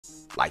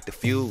Light the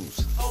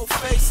fuse. Old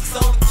faces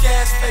on the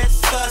gas, faces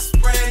cuss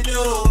brand new.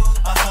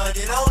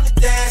 100 on the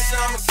dash,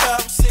 I'm a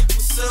cup, sick with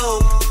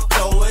soup.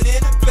 Throw it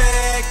in the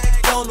bag,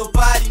 don't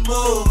nobody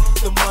move.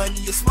 The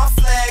money is my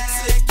flag,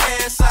 to the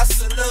cash I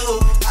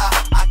salute.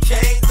 I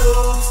can't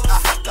lose, I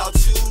thought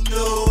you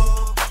knew.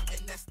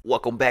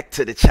 Welcome back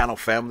to the channel,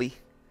 family.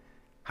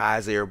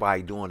 How's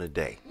everybody doing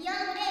today?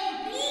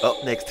 Up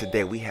next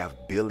today, we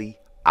have Billie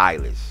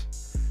Eilish,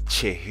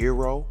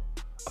 CHIHIRO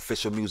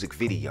official music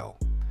video.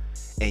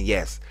 And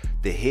yes,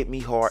 the Hit Me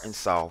Hard and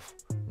Soft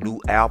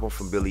new album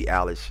from Billie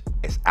Eilish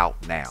is out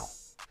now.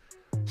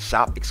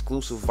 Shop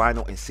exclusive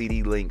vinyl and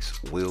CD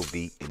links will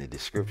be in the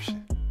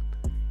description.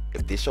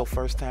 If this your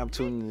first time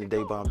tuning in to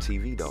Daybomb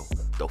TV though,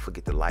 don't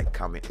forget to like,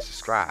 comment, and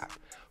subscribe.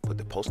 Put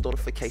the post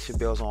notification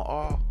bells on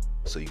all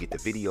so you get the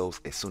videos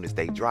as soon as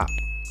they drop.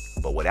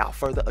 But without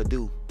further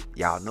ado,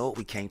 y'all know what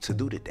we came to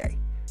do today.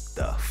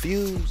 The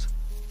fuse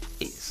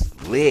is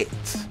lit.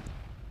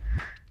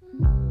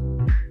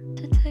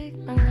 To take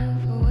my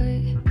love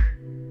away.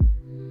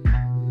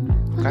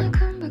 When I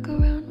come back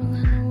around, will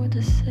I know what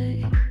to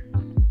say?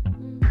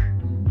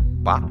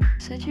 Bop.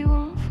 Said you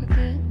won't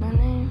forget my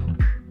name.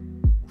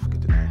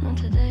 Forget the name. Not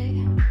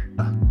today.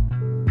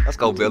 Let's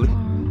go, Billie.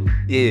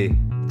 Yeah,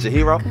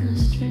 CHIHIRO. Kinda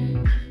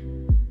strange.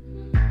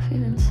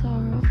 Feeling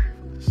sorrow.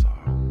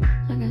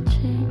 I got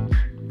change.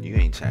 You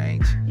ain't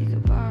changed. You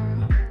could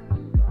borrow.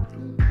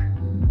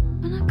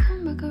 When I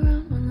come back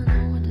around, will I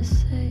know what to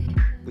say?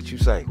 What you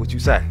say? What you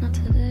say? Not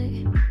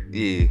today.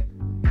 Yeah.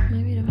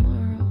 Maybe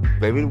tomorrow.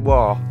 Baby the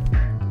ball.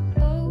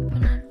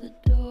 Open up the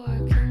door.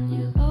 Can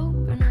you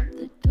open up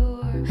the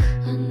door?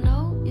 I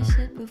know you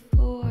said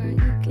before you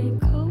can't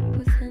cope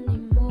with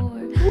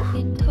anymore.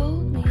 You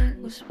told me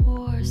it was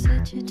war.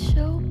 Said you'd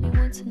show me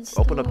what's in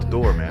store. Open up the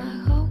door, man.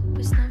 I hope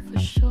it's not for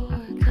sure.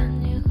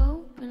 Can you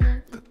open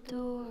up the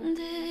door? Did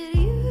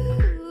you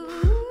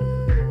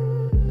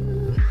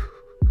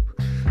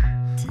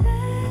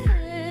take?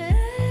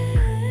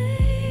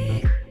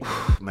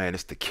 Man,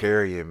 it's the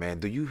carrier, man.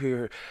 Do you hear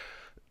her?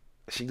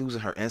 She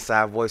losing her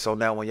inside voice on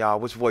that one, y'all.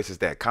 Which voice is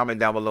that? Comment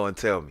down below and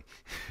tell me.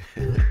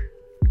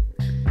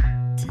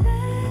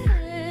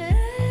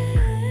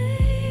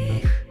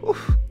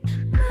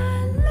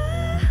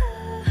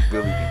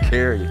 Billie the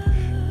carrier.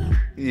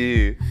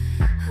 Yeah.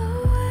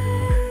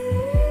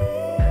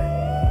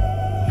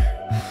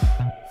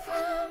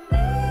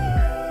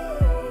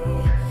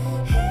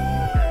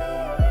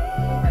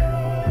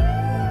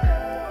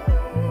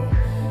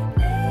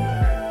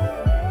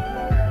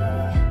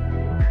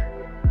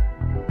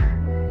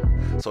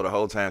 So the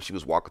whole time she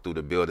was walking through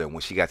the building,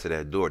 when she got to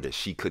that door that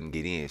she couldn't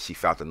get in, she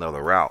found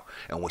another route.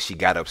 And when she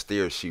got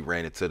upstairs, she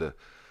ran into the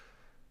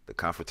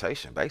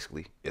confrontation,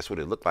 basically. That's what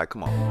it looked like.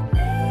 Come on.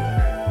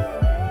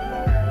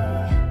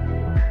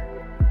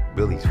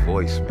 Billie's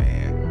voice,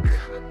 man.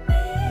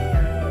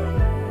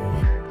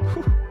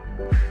 Whew.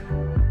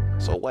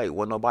 So wait,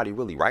 wasn't nobody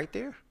really right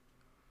there?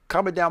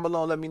 Comment down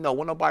below and let me know.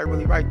 Wasn't nobody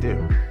really right there?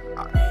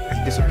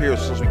 He disappeared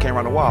as soon as we came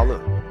around the wall.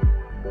 Look.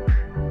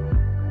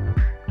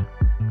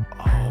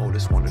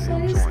 This one of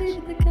them joints.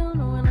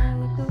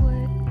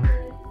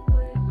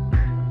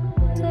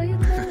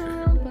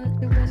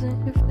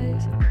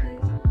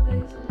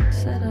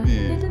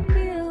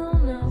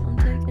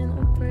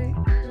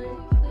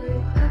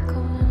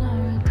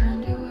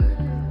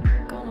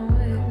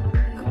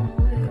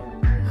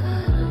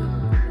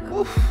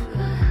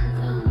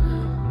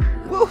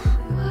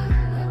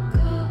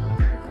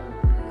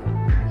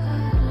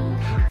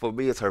 For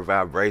me, it's her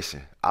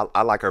vibration.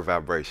 I like her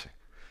vibration.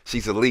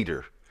 She's a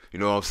leader. You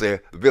know what I'm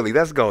saying? Billie,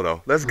 let's go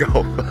though. Let's go.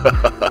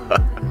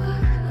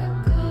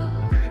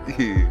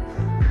 Yeah.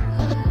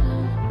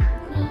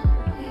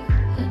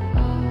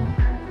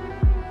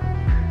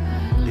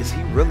 Is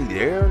he really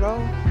there though?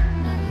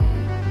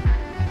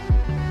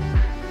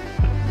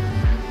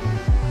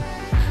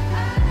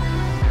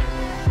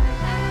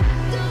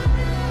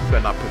 You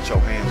better not put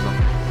your hands on.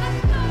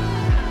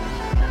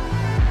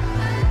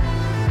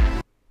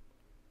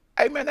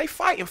 Hey man, they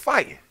fighting.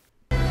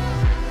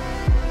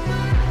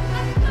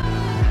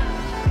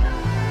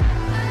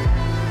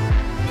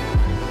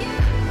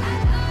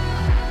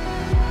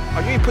 Oh,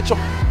 you ain't put your...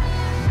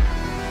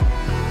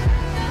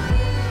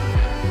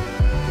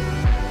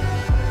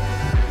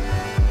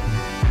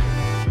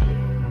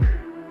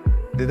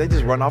 Did they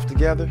just run off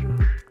together?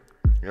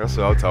 That's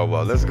what I'm talking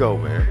about. Let's go,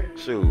 man.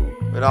 Shoot.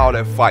 And all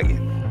that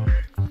fighting.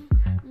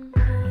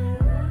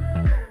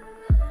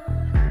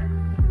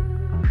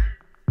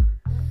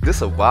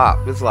 This a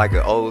bop. It's like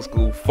an old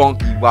school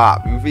funky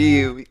bop. You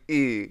feel me?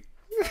 Yeah.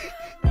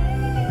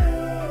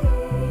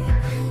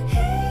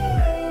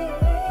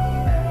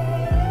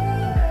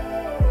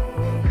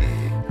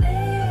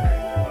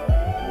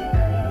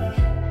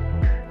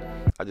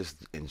 I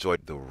just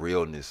enjoyed the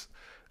realness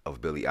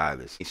of Billie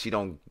Eilish. She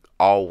don't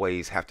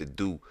always have to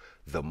do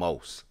the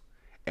most,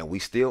 and we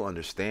still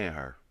understand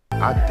her.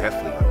 I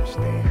definitely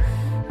understand.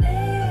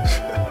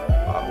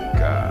 Oh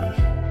God.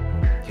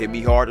 Hit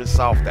Me Hard and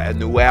Soft. That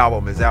new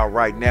album is out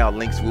right now.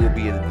 Links will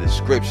be in the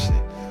description.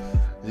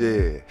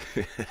 Yeah.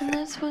 And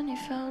that's when you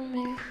found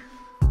me.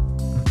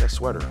 That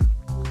sweater.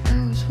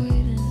 I was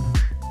waiting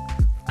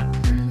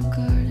in the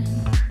garden,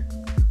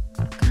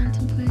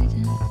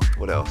 contemplating.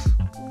 What else?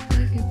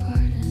 Beg your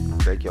pardon.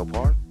 Beg your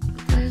pardon?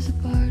 But there's a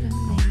part of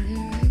me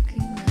that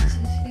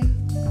recognizes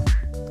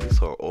you. It's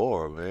her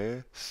aura,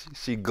 man.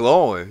 She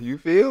glowing. You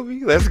feel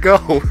me? Let's go.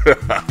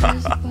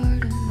 There's a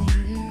part of me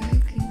that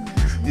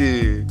recognizes you.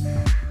 Yeah.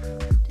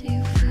 Do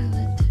you feel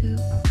it too?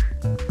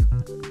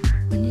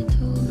 When you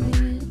told me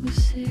it was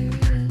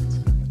serious.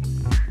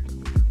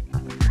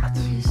 Are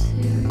you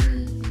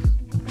serious?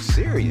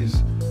 Serious?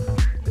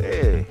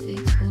 Yeah. They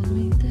told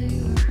me they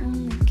were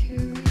only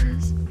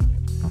curious.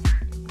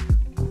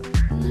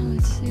 Now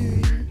it's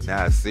serious.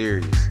 Now it's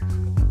serious.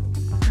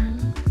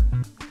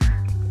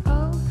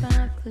 Open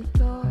up the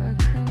door.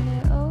 Can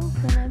you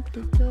open up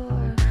the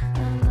door? I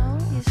know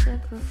you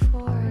said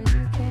before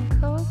you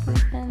can't cope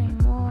with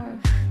anymore.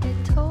 They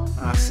told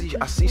me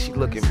I see she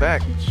looking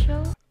back. it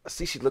show I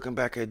see she looking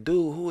back at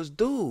dude. Who is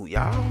dude,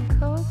 y'all? can't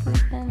cope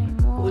with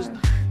anymore. Who is-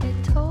 They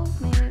told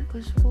me it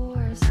was war.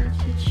 Said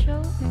you'd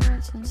show me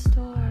what's in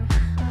store.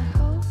 I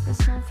hope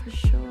it's not for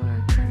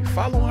sure. Can you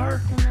Follow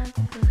her? open up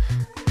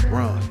the door?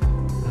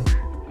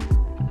 Run.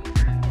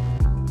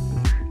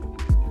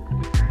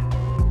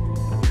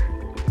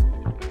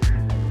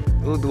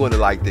 Who's doing it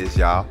like this,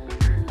 y'all?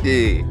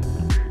 Yeah.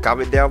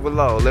 Comment down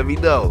below. Let me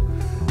know.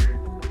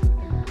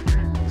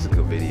 It's a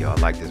good video. I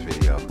like this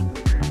video.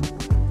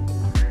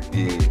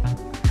 Yeah.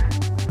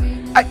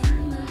 Hey.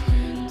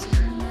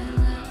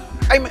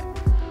 Hey, man.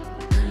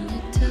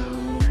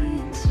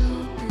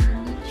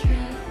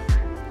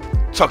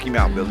 Chuck him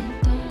out, Billy.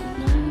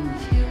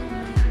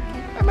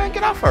 Hey, man,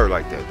 get off her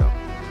like that, though.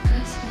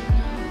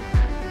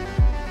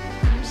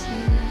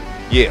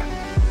 Yeah.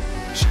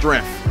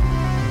 Strength.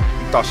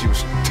 He thought she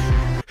was...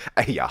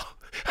 Hey, y'all.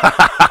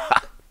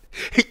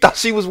 He thought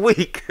she was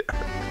weak.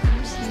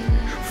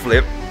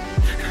 Flip.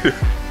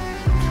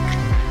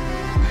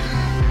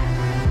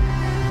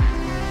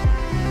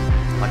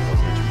 Like those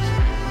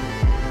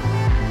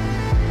entries.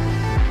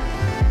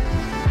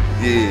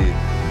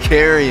 Yeah.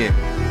 Carrying.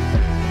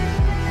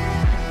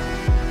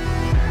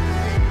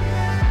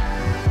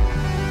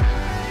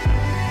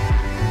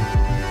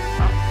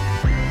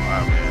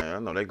 Alright, man. I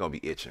know they're gonna be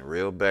itching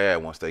real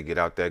bad once they get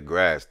out that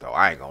grass, though.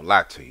 I ain't gonna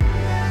lie to you.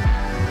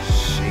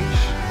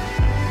 Sheesh.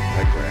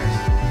 That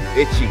grass.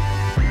 Itchy.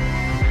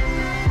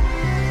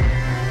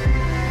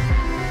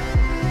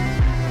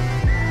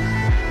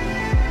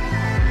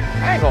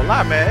 I ain't gonna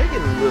lie, man. They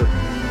getting a little.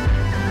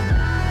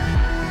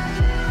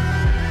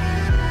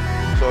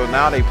 So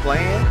now they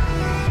playing.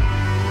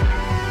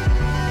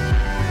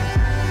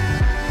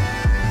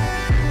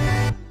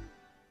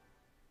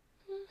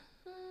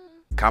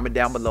 Comment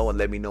down below and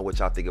let me know what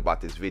y'all think about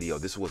this video.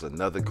 This was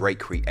another great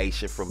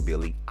creation from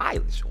Billie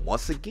Eilish.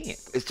 Once again,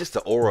 it's just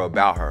the aura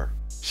about her.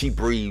 She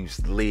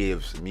breathes,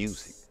 lives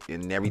music.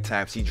 And every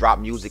time she drop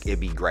music, it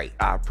be great.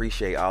 I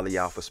appreciate all of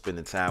y'all for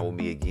spending time with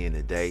me again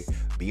today.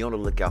 Be on the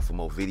lookout for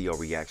more video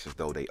reactions,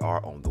 though. They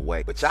are on the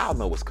way. But y'all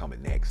know what's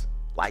coming next.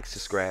 Like,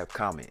 subscribe,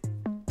 comment.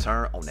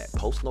 Turn on that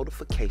post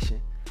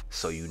notification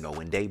so you know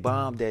when they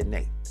bomb that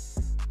night.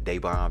 They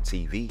bomb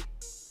TV.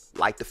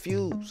 Light the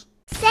fuse.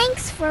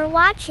 Thanks for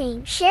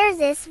watching. Share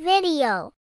this video.